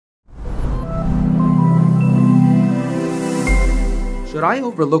Should I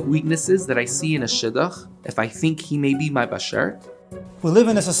overlook weaknesses that I see in a shidduch if I think he may be my basher? We live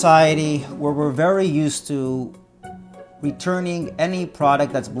in a society where we're very used to returning any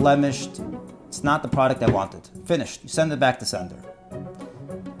product that's blemished. It's not the product I wanted. Finished. You send it back to sender.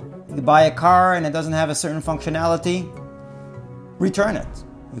 You buy a car and it doesn't have a certain functionality, return it.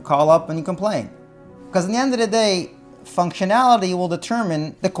 You call up and you complain. Because at the end of the day, functionality will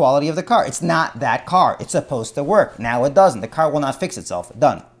determine the quality of the car. It's not that car. It's supposed to work. Now it doesn't. The car will not fix itself.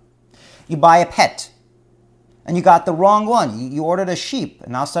 Done. You buy a pet and you got the wrong one. You ordered a sheep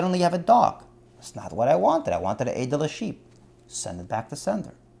and now suddenly you have a dog. That's not what I wanted. I wanted an Edel sheep. Send it back to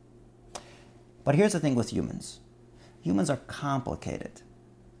sender. But here's the thing with humans. Humans are complicated.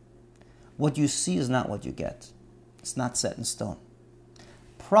 What you see is not what you get. It's not set in stone.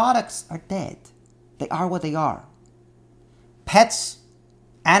 Products are dead. They are what they are. Pets,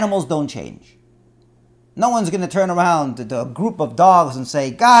 animals don't change. No one's going to turn around to a group of dogs and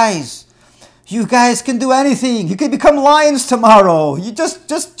say, guys, you guys can do anything. You can become lions tomorrow. You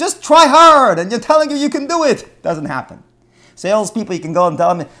just try hard and you're telling you can do it. Doesn't happen. Salespeople, you can go and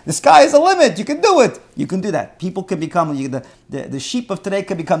tell them, the sky is the limit. You can do it. You can do that. People can become, the sheep of today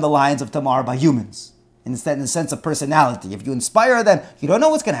can become the lions of tomorrow by humans. In the sense of personality. If you inspire them, you don't know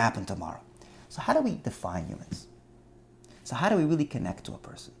what's going to happen tomorrow. So how do we define humans? So how do we really connect to a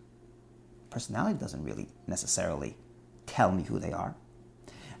person? Personality doesn't really necessarily tell me who they are.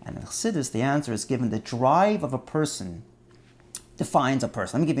 And in Chassidus, the answer is given. The drive of a person defines a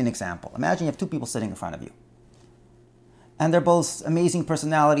person. Let me give you an example. Imagine you have two people sitting in front of you. And they're both amazing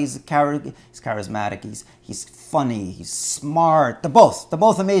personalities. He's charismatic, he's funny, he's smart. They're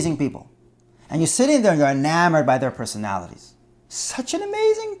both amazing people. And you're sitting there and you're enamored by their personalities. Such an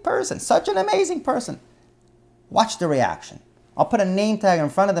amazing person. Watch the reaction. I'll put a name tag in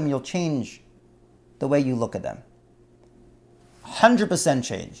front of them, you'll change the way you look at them. 100%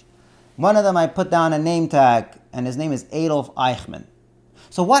 change. One of them, I put down a name tag, and his name is Adolf Eichmann.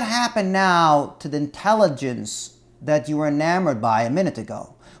 So what happened now to the intelligence that you were enamored by a minute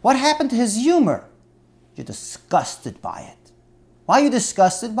ago? What happened to his humor? You're disgusted by it. Why are you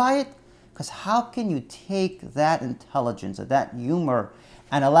disgusted by it? Because how can you take that intelligence or that humor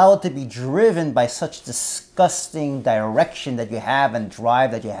and allow it to be driven by such disgusting direction that you have and drive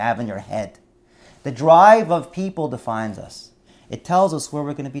that you have in your head? The drive of people defines us. It tells us where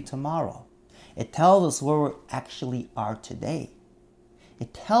we're going to be tomorrow. It tells us where we actually are today.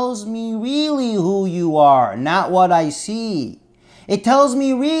 It tells me really who you are, not what I see. It tells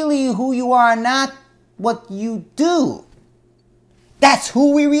me really who you are, not what you do. That's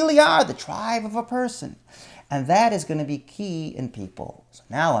who we really are, the drive of a person. And that is going to be key in people. So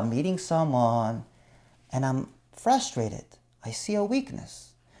now I'm meeting someone and I'm frustrated. I see a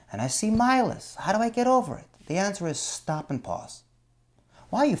weakness and I see malice. How do I get over it? The answer is stop and pause.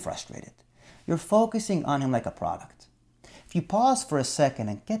 Why are you frustrated? You're focusing on him like a product. If you pause for a second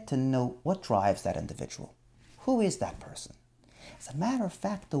and get to know what drives that individual, who is that person? As a matter of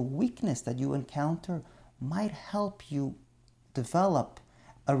fact, the weakness that you encounter might help you develop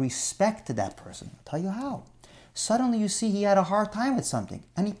a respect to that person. I'll tell you how. Suddenly you see he had a hard time with something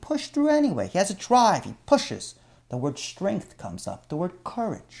and he pushed through anyway. He has a drive, he pushes. The word strength comes up, the word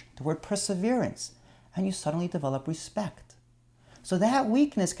courage, the word perseverance, and you suddenly develop respect. So that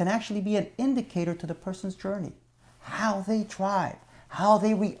weakness can actually be an indicator to the person's journey. How they drive, how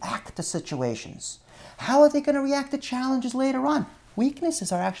they react to situations. How are they going to react to challenges later on?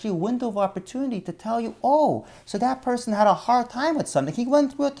 Weaknesses are actually a window of opportunity to tell you, oh, so that person had a hard time with something. He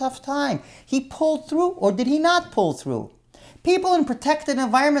went through a tough time. He pulled through, or did he not pull through? People in protected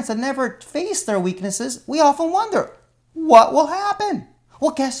environments that never face their weaknesses, we often wonder, what will happen?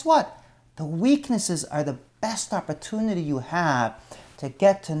 Well, guess what? The weaknesses are the best opportunity you have to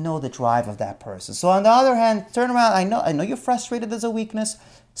get to know the drive of that person. So on the other hand, turn around. I know you're frustrated as a weakness.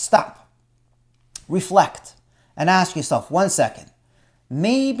 Stop. Reflect. And ask yourself, 1 second.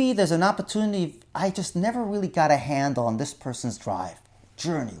 Maybe there's an opportunity. I just never really got a handle on this person's drive,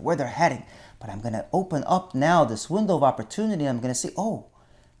 journey, where they're heading. But I'm going to open up now this window of opportunity. I'm going to say, oh,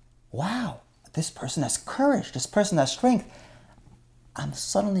 wow, this person has courage. This person has strength. I'm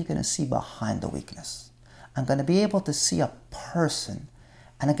suddenly going to see behind the weakness. I'm going to be able to see a person.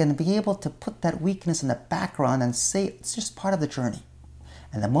 And I'm going to be able to put that weakness in the background and say it's just part of the journey.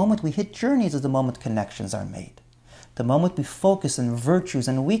 And the moment we hit journeys is the moment connections are made. The moment we focus on virtues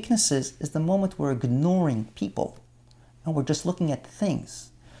and weaknesses is the moment we're ignoring people. And we're just looking at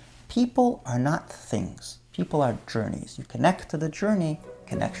things. People are not things. People are journeys. You connect to the journey,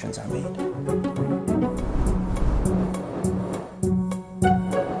 connections are made.